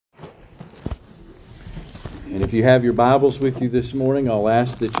And if you have your Bibles with you this morning, I'll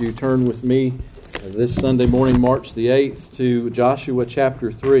ask that you turn with me this Sunday morning, March the 8th, to Joshua chapter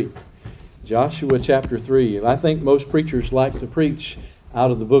 3. Joshua chapter 3. I think most preachers like to preach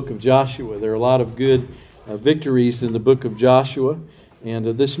out of the book of Joshua. There are a lot of good victories in the book of Joshua. And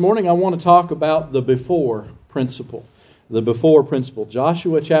this morning I want to talk about the before principle. The before principle.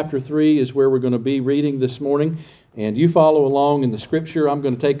 Joshua chapter 3 is where we're going to be reading this morning. And you follow along in the Scripture. I'm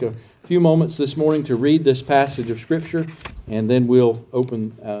going to take a few moments this morning to read this passage of Scripture, and then we'll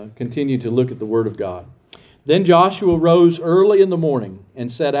continue to look at the Word of God. Then Joshua rose early in the morning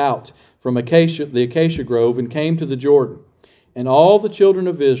and set out from the acacia grove and came to the Jordan. And all the children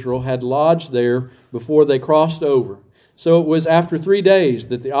of Israel had lodged there before they crossed over. So it was after 3 days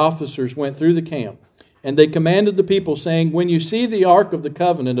that the officers went through the camp. And they commanded the people, saying, "When you see the ark of the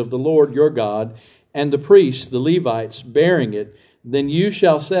covenant of the Lord your God, and the priests, the Levites, bearing it, then you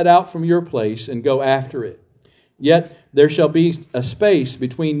shall set out from your place and go after it. Yet there shall be a space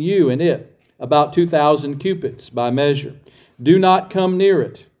between you and it, about 2,000 cubits by measure. Do not come near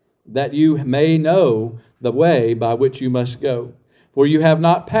it, that you may know the way by which you must go, for you have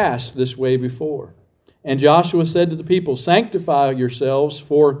not passed this way before." And Joshua said to the people, "Sanctify yourselves,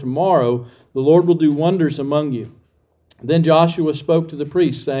 for tomorrow the Lord will do wonders among you." Then Joshua spoke to the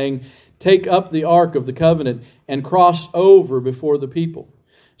priests, saying, "Take up the ark of the covenant and cross over before the people."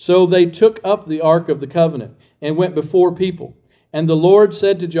 So they took up the ark of the covenant and went before people. And the Lord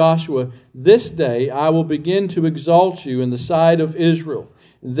said to Joshua, "This day I will begin to exalt you in the sight of Israel.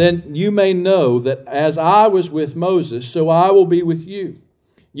 Then you may know that as I was with Moses, so I will be with you.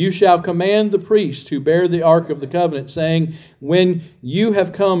 You shall command the priests who bear the ark of the covenant, saying, when you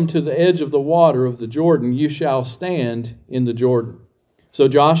have come to the edge of the water of the Jordan, you shall stand in the Jordan." So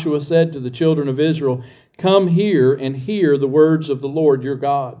Joshua said to the children of Israel, "Come here and hear the words of the Lord your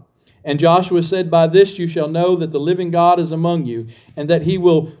God." And Joshua said, "By this you shall know that the living God is among you, and that He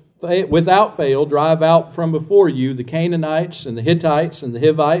will without fail drive out from before you the Canaanites and the Hittites and the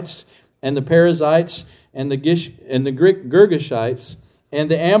Hivites and the Perizzites and the Girgashites and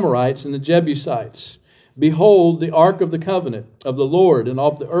the Amorites and the Jebusites. Behold, the ark of the covenant of the Lord and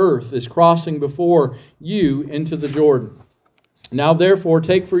of the earth is crossing before you into the Jordan. Now therefore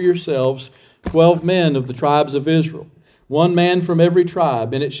take for yourselves 12 men of the tribes of Israel, one man from every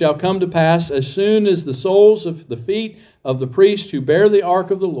tribe. And it shall come to pass, as soon as the soles of the feet of the priests who bear the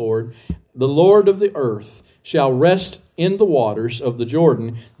ark of the Lord of the earth, shall rest in the waters of the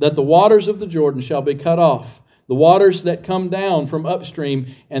Jordan, that the waters of the Jordan shall be cut off, the waters that come down from upstream,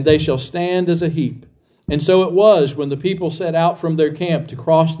 and they shall stand as a heap. And so it was, when the people set out from their camp to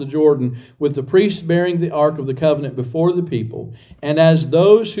cross the Jordan, with the priests bearing the ark of the covenant before the people, and as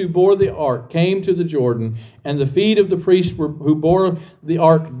those who bore the ark came to the Jordan, and the feet of the priests who bore the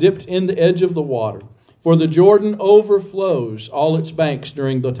ark dipped in the edge of the water. For the Jordan overflows all its banks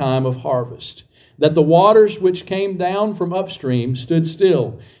during the time of harvest, that the waters which came down from upstream stood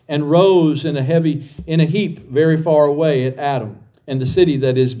still, and rose in a heap very far away at Adam, and the city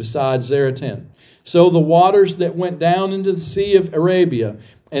that is beside Zaretan. So the waters that went down into the Sea of Arabia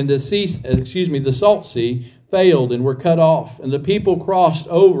and the Salt Sea failed and were cut off, and the people crossed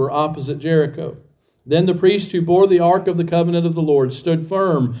over opposite Jericho. Then the priests who bore the ark of the covenant of the Lord stood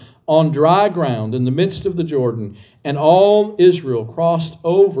firm on dry ground in the midst of the Jordan, and all Israel crossed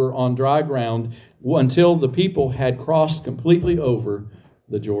over on dry ground until the people had crossed completely over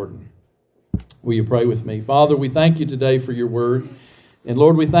the Jordan. Will you pray with me? Father, we thank you today for your word. And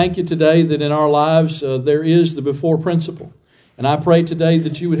Lord, we thank you today that in our lives there is the before principle. And I pray today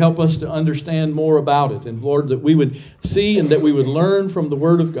that you would help us to understand more about it. And Lord, that we would see and that we would learn from the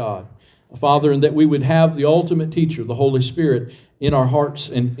Word of God, Father, and that we would have the ultimate teacher, the Holy Spirit, in our hearts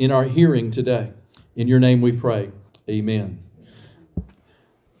and in our hearing today. In your name we pray. Amen.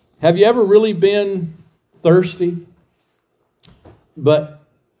 Have you ever really been thirsty, but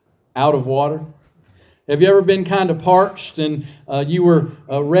out of water? Have you ever been kind of parched and you were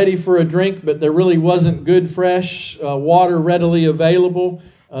ready for a drink, but there really wasn't good, fresh water readily available?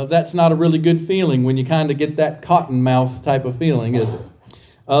 That's not a really good feeling when you kind of get that cotton mouth type of feeling, is it?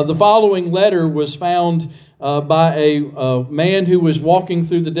 The following letter was found by a man who was walking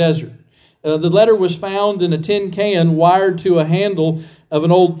through the desert. The letter was found in a tin can wired to a handle of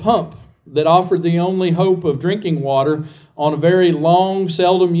an old pump that offered the only hope of drinking water on a very long,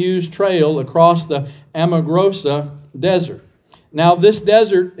 seldom used trail across the Amargosa Desert. Now, this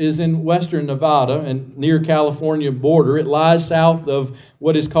desert is in western Nevada and near California border. It lies south of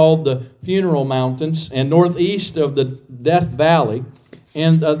what is called the Funeral Mountains and northeast of the Death Valley.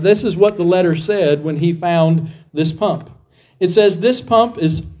 And this is what the letter said when he found this pump. It says, "This pump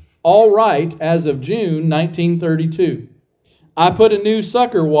is all right as of June 1932. I put a new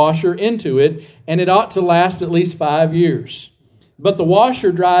sucker washer into it, and it ought to last at least 5 years. But the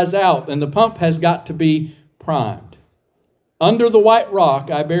washer dries out, and the pump has got to be primed. Under the white rock,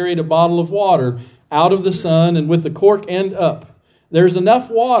 I buried a bottle of water out of the sun and with the cork end up. There's enough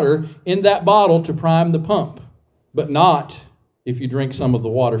water in that bottle to prime the pump, but not if you drink some of the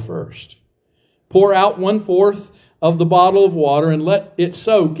water first. Pour out 1/4 of the bottle of water and let it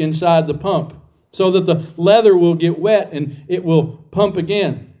soak inside the pump so that the leather will get wet and it will pump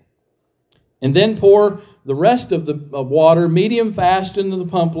again. And then pour the rest of the water medium fast into the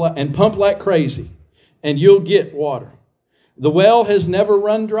pump and pump like crazy, and you'll get water. The well has never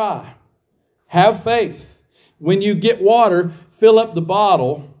run dry. Have faith. When you get water, fill up the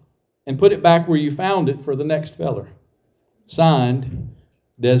bottle and put it back where you found it for the next feller. Signed,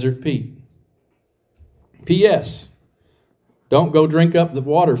 Desert Pete. P.S. Don't go drink up the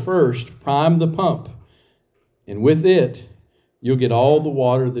water first. Prime the pump. And with it, you'll get all the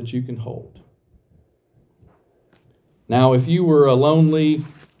water that you can hold. Now, if you were a lonely,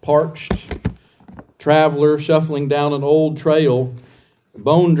 parched traveler shuffling down an old trail,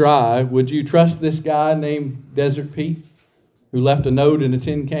 bone dry, would you trust this guy named Desert Pete, who left a note in a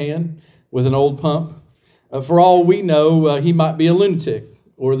tin can with an old pump? For all we know, he might be a lunatic,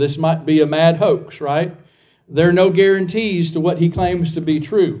 or this might be a mad hoax, right? There are no guarantees to what he claims to be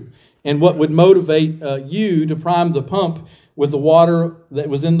true. And what would motivate you to prime the pump with the water that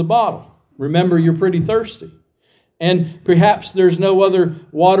was in the bottle? Remember, you're pretty thirsty. And perhaps there's no other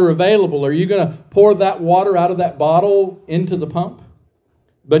water available. Are you going to pour that water out of that bottle into the pump?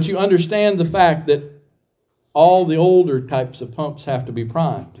 But you understand the fact that all the older types of pumps have to be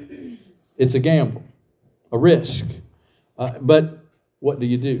primed. It's a gamble, a risk. But what do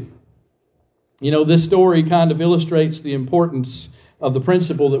you do? You know, this story kind of illustrates the importance of the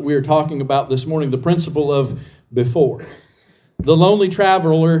principle that we are talking about this morning, the principle of before. The lonely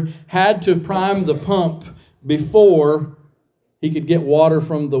traveler had to prime the pump before he could get water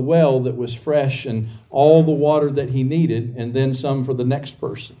from the well that was fresh and all the water that he needed, and then some for the next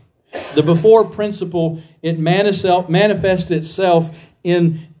person. The before principle, it manifests itself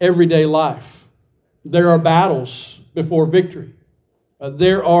in everyday life. There are battles before victory.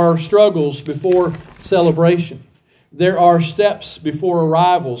 There are struggles before celebration. There are steps before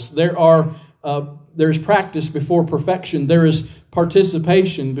arrivals. There's practice before perfection. There is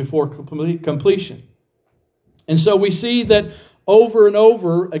participation before completion. And so we see that over and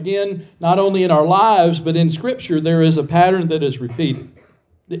over again, not only in our lives, but in Scripture, there is a pattern that is repeated.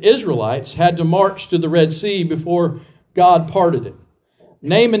 The Israelites had to march to the Red Sea before God parted it.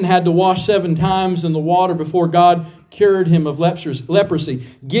 Naaman had to wash 7 times in the water before God cured him of leprosy.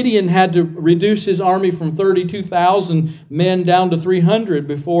 Gideon had to reduce his army from 32,000 men down to 300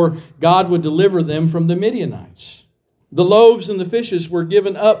 before God would deliver them from the Midianites. The loaves and the fishes were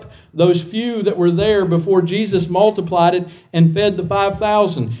given up, those few that were there, before Jesus multiplied it and fed the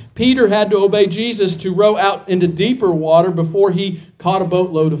 5,000. Peter had to obey Jesus to row out into deeper water before he caught a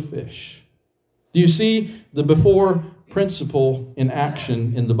boatload of fish. Do you see the before principle in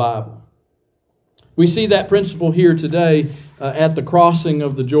action in the Bible? We see that principle here today at the crossing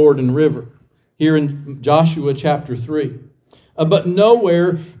of the Jordan River, here in Joshua chapter 3. But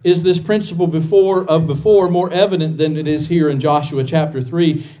nowhere is this principle before more evident than it is here in Joshua chapter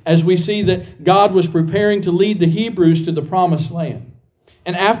 3, as we see that God was preparing to lead the Hebrews to the promised land.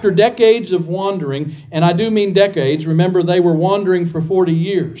 And after decades of wandering, and I do mean decades, remember they were wandering for 40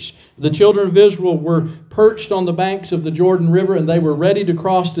 years. The children of Israel were perched on the banks of the Jordan River and they were ready to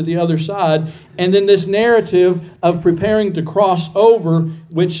cross to the other side. And then this narrative of preparing to cross over,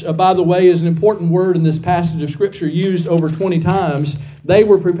 which by the way is an important word in this passage of Scripture used over 20 times. They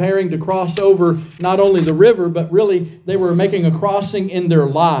were preparing to cross over not only the river, but really they were making a crossing in their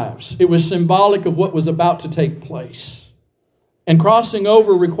lives. It was symbolic of what was about to take place. And crossing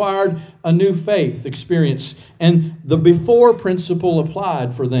over required a new faith experience. And the before principle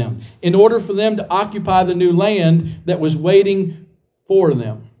applied for them in order for them to occupy the new land that was waiting for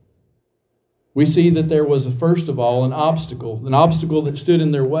them. We see that there was, first of all, an obstacle that stood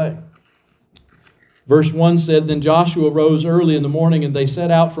in their way. Verse 1 said, Then Joshua rose early in the morning, and they set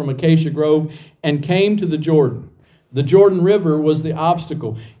out from Acacia Grove and came to the Jordan. The Jordan River was the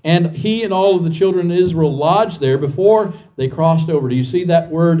obstacle. And he and all of the children of Israel lodged there before they crossed over. Do you see that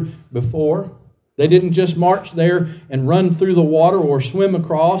word before? They didn't just march there and run through the water or swim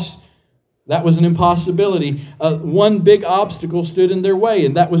across. That was an impossibility. One big obstacle stood in their way,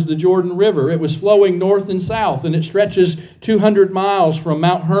 and that was the Jordan River. It was flowing north and south, and it stretches 200 miles from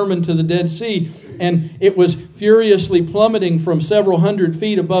Mount Hermon to the Dead Sea. and it was furiously plummeting from several hundred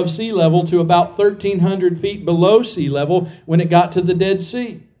feet above sea level to about 1,300 feet below sea level when it got to the Dead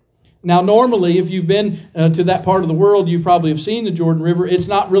Sea. Now, normally, if you've been to that part of the world, you probably have seen the Jordan River. It's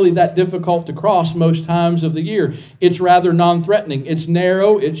not really that difficult to cross most times of the year. It's rather non-threatening. It's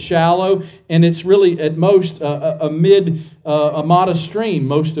narrow, it's shallow, and it's really, at most, a modest stream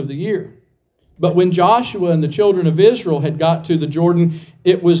most of the year. But when Joshua and the children of Israel had got to the Jordan,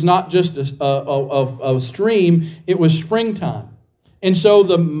 it was not just a stream, it was springtime. And so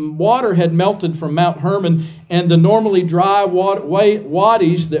the water had melted from Mount Hermon, and the normally dry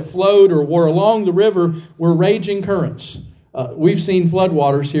wadis that flowed or were along the river were raging currents. We've seen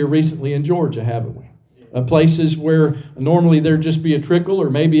floodwaters here recently in Georgia, haven't we? Places where normally there'd just be a trickle,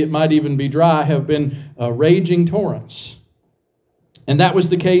 or maybe it might even be dry, have been raging torrents. And that was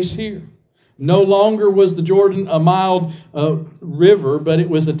the case here. No longer was the Jordan a mild river, but it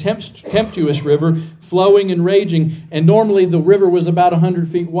was a tempestuous river, flowing and raging. And normally the river was about 100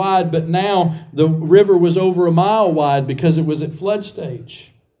 feet wide, but now the river was over a mile wide because it was at flood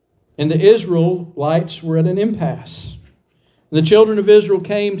stage. And the Israelites were at an impasse. The children of Israel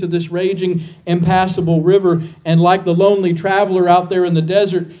came to this raging, impassable river, and like the lonely traveler out there in the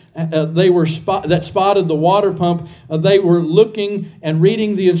desert, that spotted the water pump, they were looking and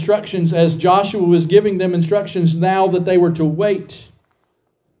reading the instructions as Joshua was giving them instructions now that they were to wait.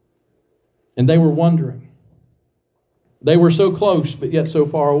 And they were wondering. They were so close, but yet so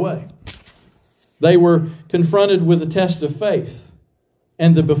far away. They were confronted with a test of faith,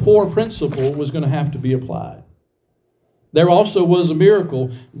 and the before principle was going to have to be applied. There also was a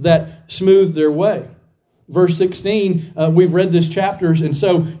miracle that smoothed their way. Verse 16, we've read this chapter, and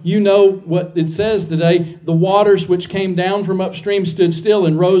so you know what it says today. The waters which came down from upstream stood still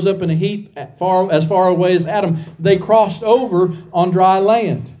and rose up in a heap as far away as Adam. They crossed over on dry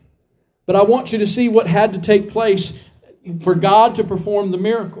land. But I want you to see what had to take place for God to perform the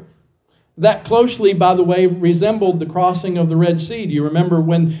miracle. That closely, by the way, resembled the crossing of the Red Sea. Do you remember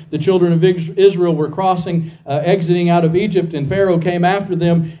when the children of Israel were crossing, exiting out of Egypt, and Pharaoh came after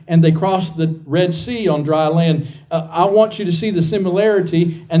them, and they crossed the Red Sea on dry land? I want you to see the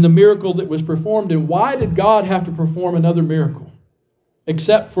similarity and the miracle that was performed. And why did God have to perform another miracle?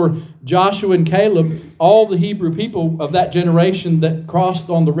 Except for Joshua and Caleb, all the Hebrew people of that generation that crossed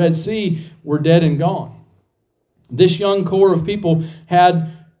on the Red Sea were dead and gone. This young core of people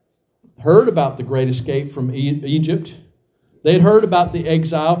had heard about the great escape from Egypt. They had heard about the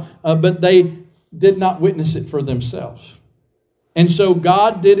exile, but they did not witness it for themselves. And so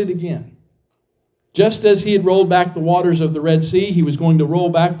God did it again. Just as He had rolled back the waters of the Red Sea, He was going to roll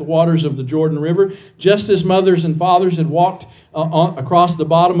back the waters of the Jordan River. Just as mothers and fathers had walked across the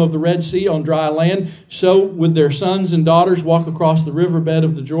bottom of the Red Sea on dry land, so would their sons and daughters walk across the riverbed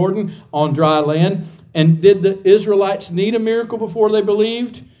of the Jordan on dry land. And did the Israelites need a miracle before they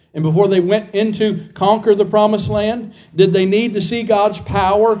believed? And before they went into conquer the promised land? Did they need to see God's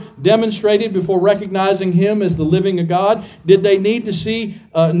power demonstrated before recognizing Him as the living God? Did they need to see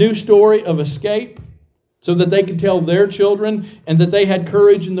a new story of escape so that they could tell their children, and that they had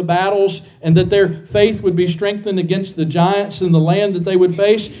courage in the battles, and that their faith would be strengthened against the giants in the land that they would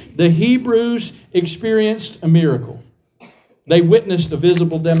face? The Hebrews experienced a miracle. They witnessed a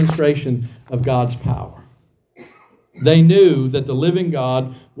visible demonstration of God's power. They knew that the living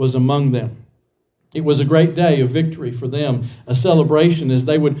God was among them. It was a great day of victory for them, a celebration as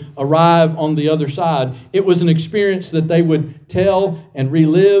they would arrive on the other side. It was an experience that they would tell and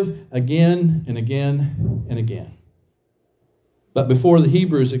relive again and again and again. But before the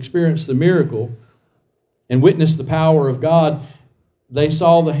Hebrews experienced the miracle and witnessed the power of God, they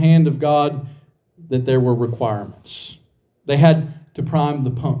saw the hand of God, that there were requirements. They had to prime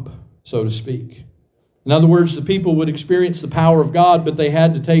the pump, so to speak. In other words, the people would experience the power of God, but they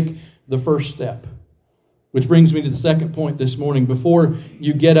had to take the first step. Which brings me to the second point this morning. Before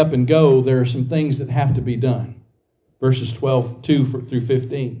you get up and go, there are some things that have to be done. Verses 2 through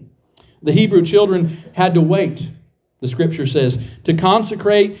 15. The Hebrew children had to wait, the Scripture says, to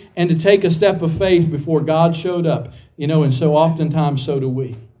consecrate and to take a step of faith before God showed up. You know, and so oftentimes so do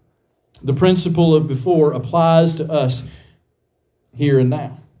we. The principle of before applies to us here and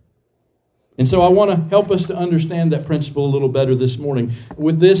now. And so I want to help us to understand that principle a little better this morning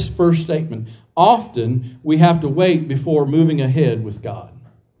with this first statement. Often we have to wait before moving ahead with God.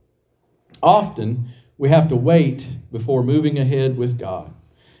 Often we have to wait before moving ahead with God.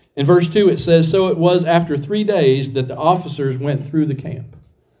 In verse 2 it says, "So it was after 3 days that the officers went through the camp."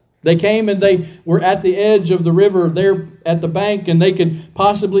 They came and they were at the edge of the river there at the bank, and they could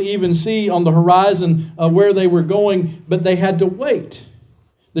possibly even see on the horizon where they were going, but they had to wait.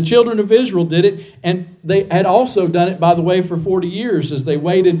 The children of Israel did it, and they had also done it, by the way, for 40 years as they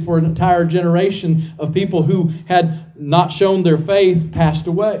waited for an entire generation of people who had not shown their faith passed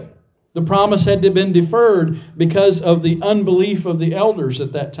away. The promise had been deferred because of the unbelief of the elders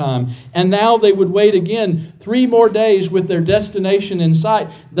at that time. And now they would wait again 3 more days with their destination in sight.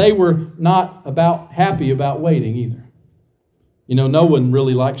 They were not happy about waiting either. You know, no one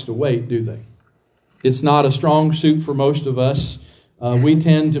really likes to wait, do they? It's not a strong suit for most of us. We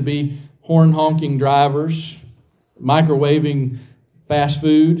tend to be horn-honking drivers, microwaving fast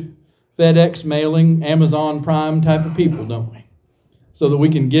food, FedEx mailing, Amazon Prime type of people, don't we? So that we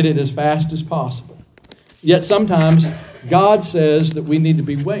can get it as fast as possible. Yet sometimes God says that we need to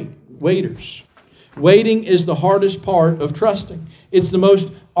be waiters. Waiting is the hardest part of trusting. It's the most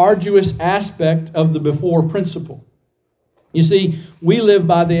arduous aspect of the before principle. You see, we live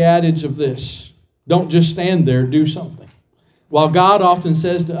by the adage of this: don't just stand there, do something. While God often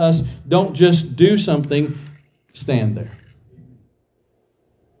says to us, don't just do something, stand there.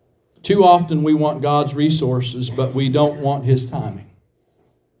 Too often we want God's resources, but we don't want His timing.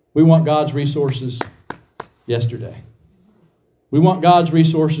 We want God's resources yesterday. We want God's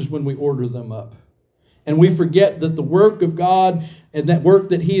resources when we order them up. And we forget that the work of God and that work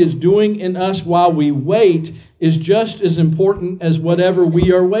that He is doing in us while we wait is just as important as whatever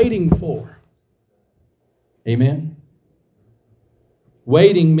we are waiting for. Amen?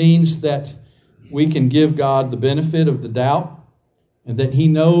 Waiting means that we can give God the benefit of the doubt and that He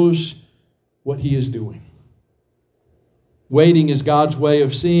knows what He is doing. Waiting is God's way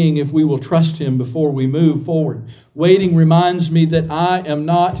of seeing if we will trust Him before we move forward. Waiting reminds me that I am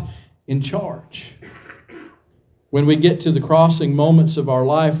not in charge. When we get to the crossing moments of our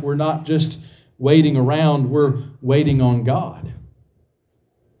life, we're not just waiting around, we're waiting on God.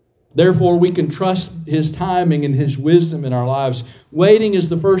 Therefore, we can trust His timing and His wisdom in our lives. Waiting is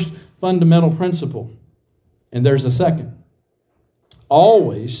the first fundamental principle. And there's a second.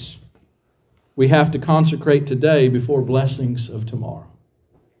 Always, we have to consecrate today before blessings of tomorrow.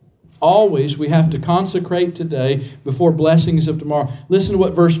 Always we have to consecrate today before blessings of tomorrow. Listen to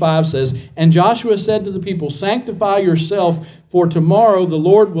what verse 5 says. And Joshua said to the people, sanctify yourself, for tomorrow the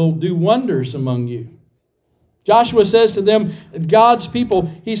Lord will do wonders among you. Joshua says to them, God's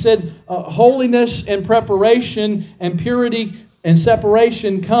people, he said, holiness and preparation and purity and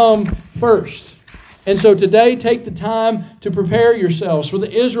separation come first. And so today, take the time to prepare yourselves. For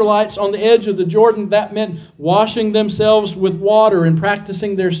the Israelites on the edge of the Jordan, that meant washing themselves with water and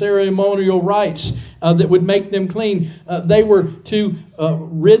practicing their ceremonial rites that would make them clean. They were to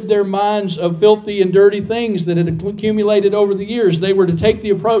rid their minds of filthy and dirty things that had accumulated over the years. They were to take the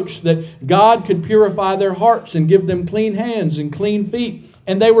approach that God could purify their hearts and give them clean hands and clean feet.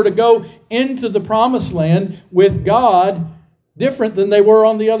 And they were to go into the promised land with God different than they were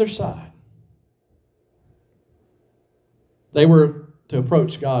on the other side. They were to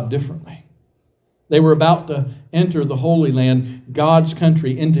approach God differently. They were about to enter the Holy Land, God's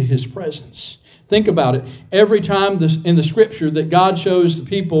country, into His presence. Think about it. Every time in the Scripture that God shows the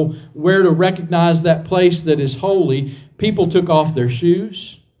people where to recognize that place that is holy, people took off their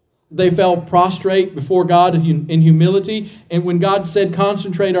shoes. They fell prostrate before God in humility. And when God said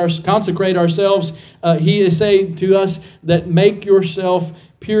consecrate ourselves, He is saying to us that make yourself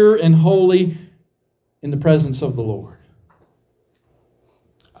pure and holy in the presence of the Lord.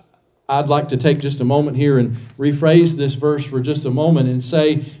 I'd like to take just a moment here and rephrase this verse for just a moment and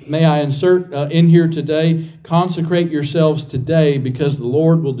say, may I insert in here today, consecrate yourselves today because the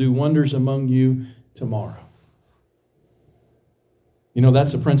Lord will do wonders among you tomorrow. You know,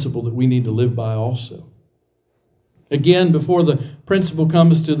 that's a principle that we need to live by also. Again, before the principle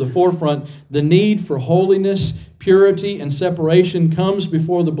comes to the forefront, the need for holiness, purity, and separation comes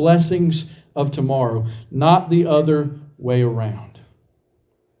before the blessings of tomorrow, not the other way around.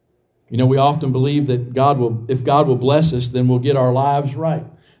 You know, we often believe that if God will bless us, then we'll get our lives right.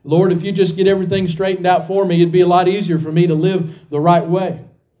 Lord, if you just get everything straightened out for me, it'd be a lot easier for me to live the right way.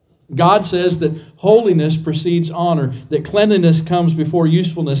 God says that holiness precedes honor, that cleanliness comes before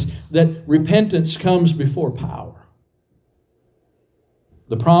usefulness, that repentance comes before power.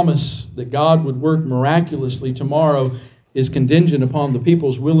 The promise that God would work miraculously tomorrow is contingent upon the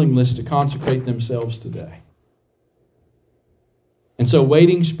people's willingness to consecrate themselves today. And so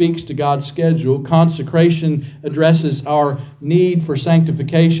waiting speaks to God's schedule. Consecration addresses our need for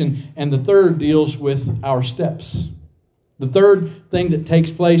sanctification. And the third deals with our steps. The third thing that takes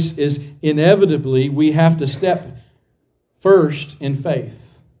place is inevitably we have to step first in faith.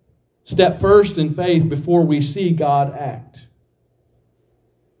 Step first in faith before we see God act.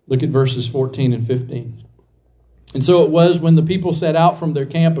 Look at verses 14 and 15. And so it was when the people set out from their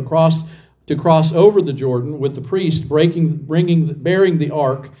camp to cross over the Jordan with the priest bearing the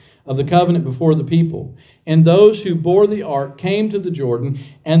ark of the covenant before the people. And those who bore the ark came to the Jordan,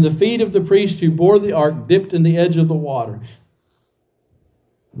 and the feet of the priest who bore the ark dipped in the edge of the water,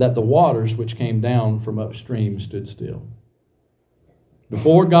 that the waters which came down from upstream stood still.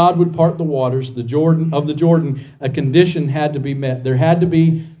 Before God would part the waters of the Jordan, a condition had to be met. There had to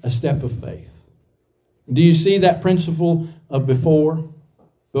be a step of faith. Do you see that principle of before?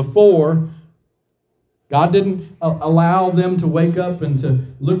 Before, God didn't allow them to wake up and to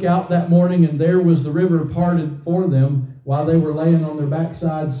look out that morning and there was the river parted for them while they were laying on their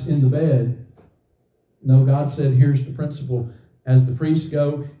backsides in the bed. No, God said, here's the principle. As the priests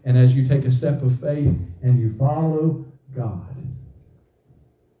go and as you take a step of faith and you follow God,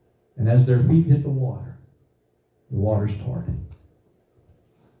 and as their feet hit the water's parted.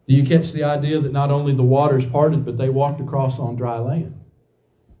 Do you catch the idea that not only the waters parted, but they walked across on dry land?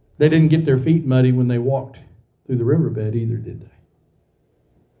 They didn't get their feet muddy when they walked through the riverbed either, did they?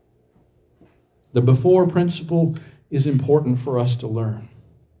 The before principle is important for us to learn.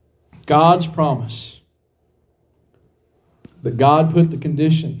 God's promise. But God put the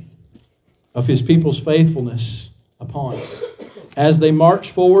condition of His people's faithfulness upon it. As they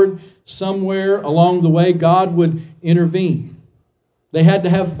marched forward, somewhere along the way, God would intervene. They had to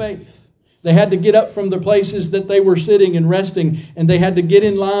have faith. They had to get up from the places that they were sitting and resting, and they had to get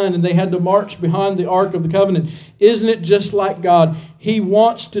in line, and they had to march behind the Ark of the Covenant. Isn't it just like God? He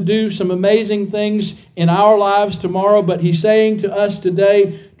wants to do some amazing things in our lives tomorrow, but He's saying to us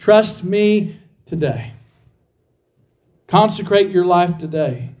today, trust me today. Consecrate your life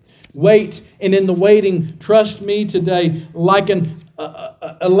today. Wait, and in the waiting, trust me today. Like an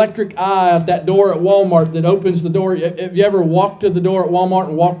electric eye at that door at Walmart that opens the door. Have you ever walked to the door at Walmart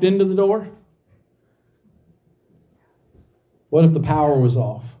and walked into the door? What if the power was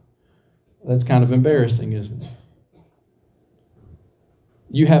off? That's kind of embarrassing, isn't it?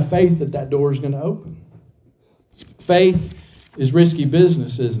 You have faith that that door is going to open. Faith is risky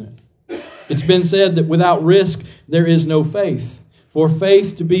business, isn't it? It's been said that without risk, there is no faith. For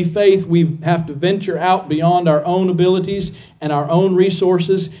faith to be faith, we have to venture out beyond our own abilities and our own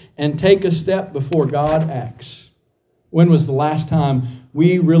resources and take a step before God acts. When was the last time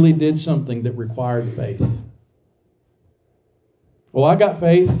we really did something that required faith? Well, I got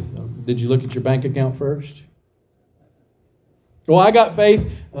faith. Did you look at your bank account first? Well, I got faith.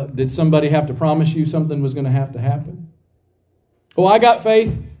 Did somebody have to promise you something was going to happen? Well, I got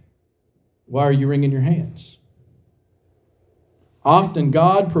faith. Why are you wringing your hands? Often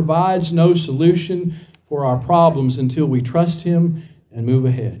God provides no solution for our problems until we trust Him and move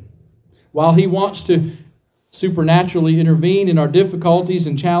ahead. While He wants to supernaturally intervene in our difficulties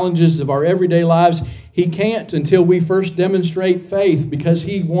and challenges of our everyday lives, He can't until we first demonstrate faith, because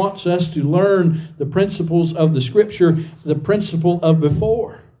He wants us to learn the principles of the Scripture, the principle of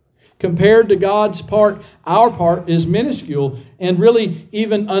before. Compared to God's part, our part is minuscule and really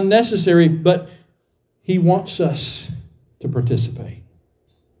even unnecessary, but He wants us to participate.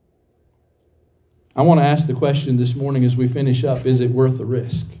 I want to ask the question this morning as we finish up, is it worth the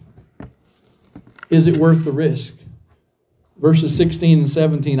risk? Is it worth the risk? Verses 16 and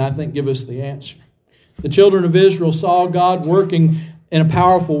 17, I think, give us the answer. The children of Israel saw God working in a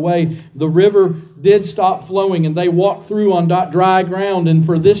powerful way. The river did stop flowing and they walked through on dry ground. And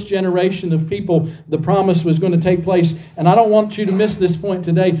for this generation of people, the promise was going to take place. And I don't want you to miss this point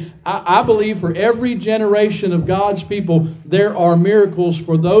today. I believe for every generation of God's people, there are miracles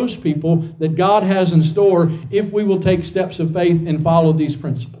for those people that God has in store if we will take steps of faith and follow these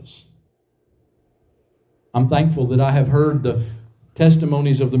principles. I'm thankful that I have heard the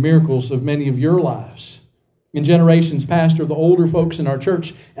testimonies of the miracles of many of your lives. In generations past are the older folks in our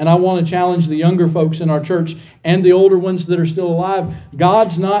church, and I want to challenge the younger folks in our church and the older ones that are still alive.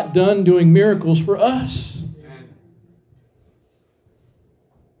 God's not done doing miracles for us.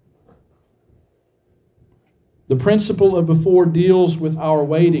 The principle of before deals with our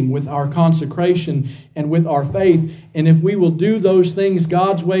waiting, with our consecration, and with our faith. And if we will do those things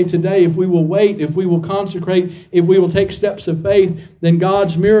God's way today, if we will wait, if we will consecrate, if we will take steps of faith, then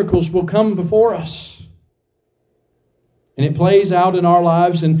God's miracles will come before us. And it plays out in our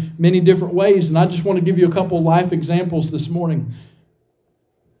lives in many different ways. And I just want to give you a couple life examples this morning.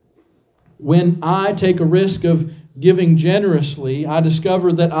 When I take a risk of giving generously, I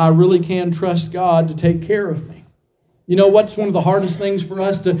discover that I really can trust God to take care of me. You know what's one of the hardest things for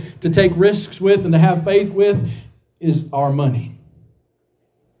us to take risks with and to have faith with is our money.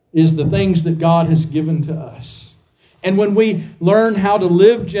 Is the things that God has given to us. And when we learn how to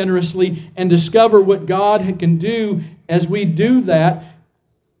live generously and discover what God can do as we do that,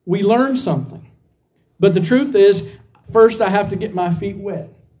 we learn something. But the truth is, first I have to get my feet wet.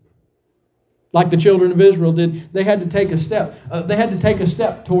 Like the children of Israel did, they had to take a step. They had to take a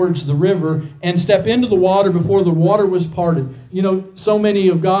step towards the river and step into the water before the water was parted. You know, so many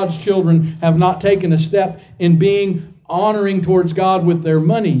of God's children have not taken a step in being honoring towards God with their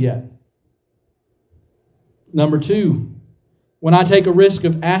money yet. Number two, when I take a risk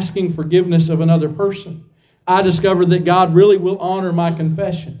of asking forgiveness of another person, I discover that God really will honor my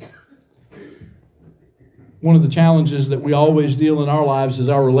confession. One of the challenges that we always deal in our lives is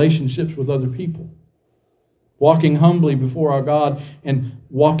our relationships with other people. Walking humbly before our God and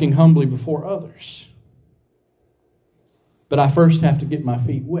walking humbly before others. But I first have to get my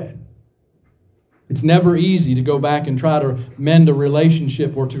feet wet. It's never easy to go back and try to mend a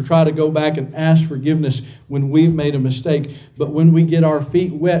relationship or to try to go back and ask forgiveness when we've made a mistake. But when we get our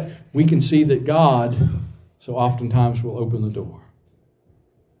feet wet, we can see that God so oftentimes will open the door.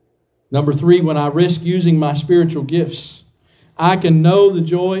 Number three, when I risk using my spiritual gifts, I can know the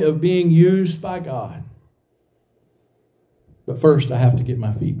joy of being used by God. But first, I have to get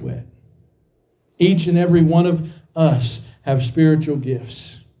my feet wet. Each and every one of us have spiritual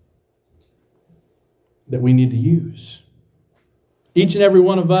gifts that we need to use. Each and every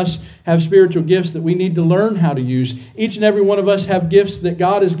one of us have spiritual gifts that we need to learn how to use. Each and every one of us have gifts that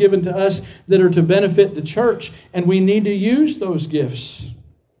God has given to us that are to benefit the church, and we need to use those gifts.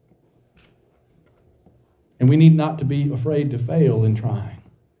 And we need not to be afraid to fail in trying.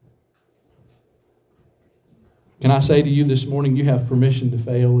 Can I say to you this morning, you have permission to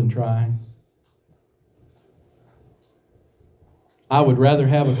fail in trying? I would rather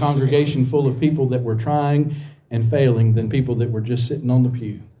have a congregation full of people that were trying and failing than people that were just sitting on the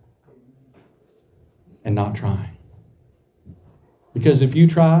pew and not trying. Because if you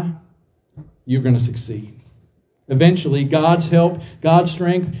try, you're going to succeed. Eventually, God's help, God's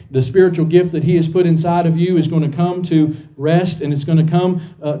strength, the spiritual gift that He has put inside of you is going to come to rest, and it's going to come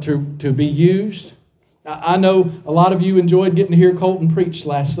to be used. I know a lot of you enjoyed getting to hear Colton preach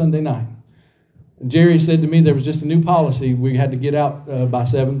last Sunday night. Jerry said to me there was just a new policy. We had to get out by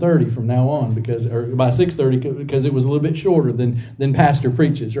 7:30 from now on, or by 6:30 because it was a little bit shorter than pastor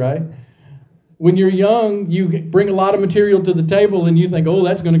preaches, right? When you're young, you bring a lot of material to the table and you think, oh,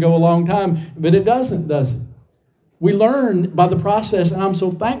 that's going to go a long time. But it doesn't, does it? We learn by the process, and I'm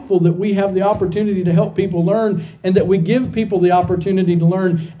so thankful that we have the opportunity to help people learn and that we give people the opportunity to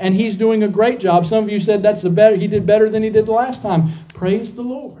learn. And he's doing a great job. Some of you said he did better than he did the last time. Praise the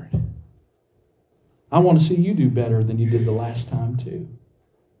Lord. I want to see you do better than you did the last time too.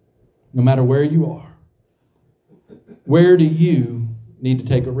 No matter where you are. Where do you need to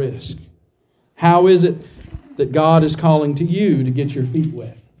take a risk? How is it that God is calling to you to get your feet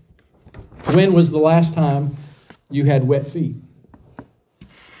wet? When was the last time you had wet feet?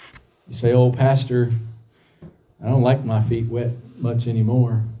 You say, oh, Pastor, I don't like my feet wet much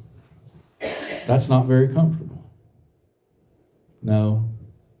anymore. That's not very comfortable. No,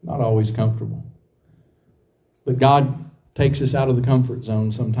 not always comfortable. But God takes us out of the comfort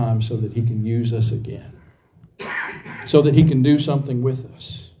zone sometimes so that He can use us again. So that He can do something with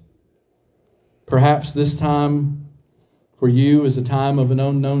us. Perhaps this time for you is a time of an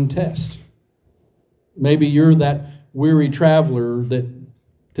unknown test. Maybe you're that weary traveler that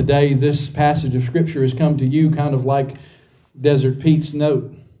today this passage of Scripture has come to you kind of like Desert Pete's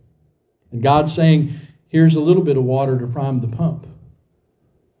note. And God's saying, here's a little bit of water to prime the pump.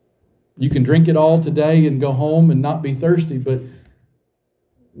 You can drink it all today and go home and not be thirsty, but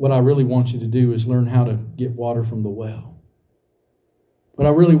what I really want you to do is learn how to get water from the well. What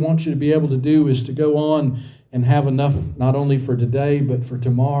I really want you to be able to do is to go on and have enough not only for today, but for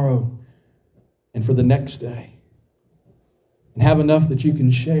tomorrow and for the next day. And have enough that you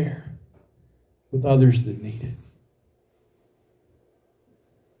can share with others that need it.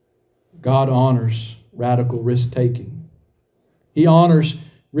 God honors radical risk-taking. He honors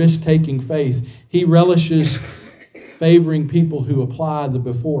risk-taking faith. He relishes favoring people who apply the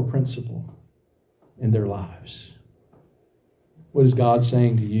before principle in their lives. What is God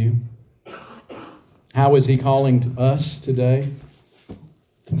saying to you? How is He calling to us today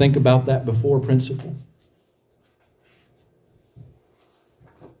to think about that before principle?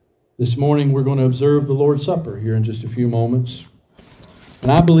 This morning we're going to observe the Lord's Supper here in just a few moments.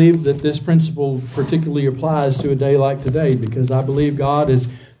 And I believe that this principle particularly applies to a day like today because I believe God has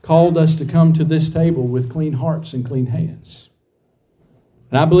called us to come to this table with clean hearts and clean hands.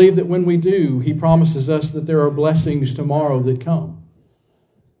 And I believe that when we do, He promises us that there are blessings tomorrow that come.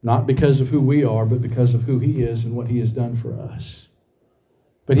 not because of who we are, but because of who He is and what He has done for us.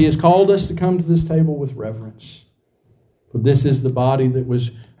 But He has called us to come to this table with reverence. For this is the body that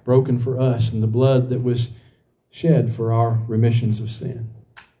was broken for us and the blood that was shed for our remissions of sin.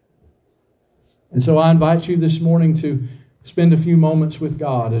 And so I invite you this morning to spend a few moments with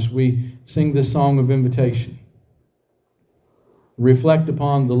God as we sing this song of invitation. Reflect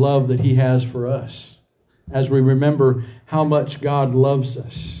upon the love that He has for us as we remember how much God loves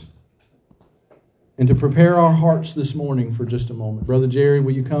us. And to prepare our hearts this morning for just a moment. Brother Jerry,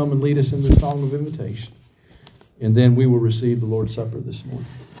 will you come and lead us in this song of invitation? And then we will receive the Lord's Supper this morning.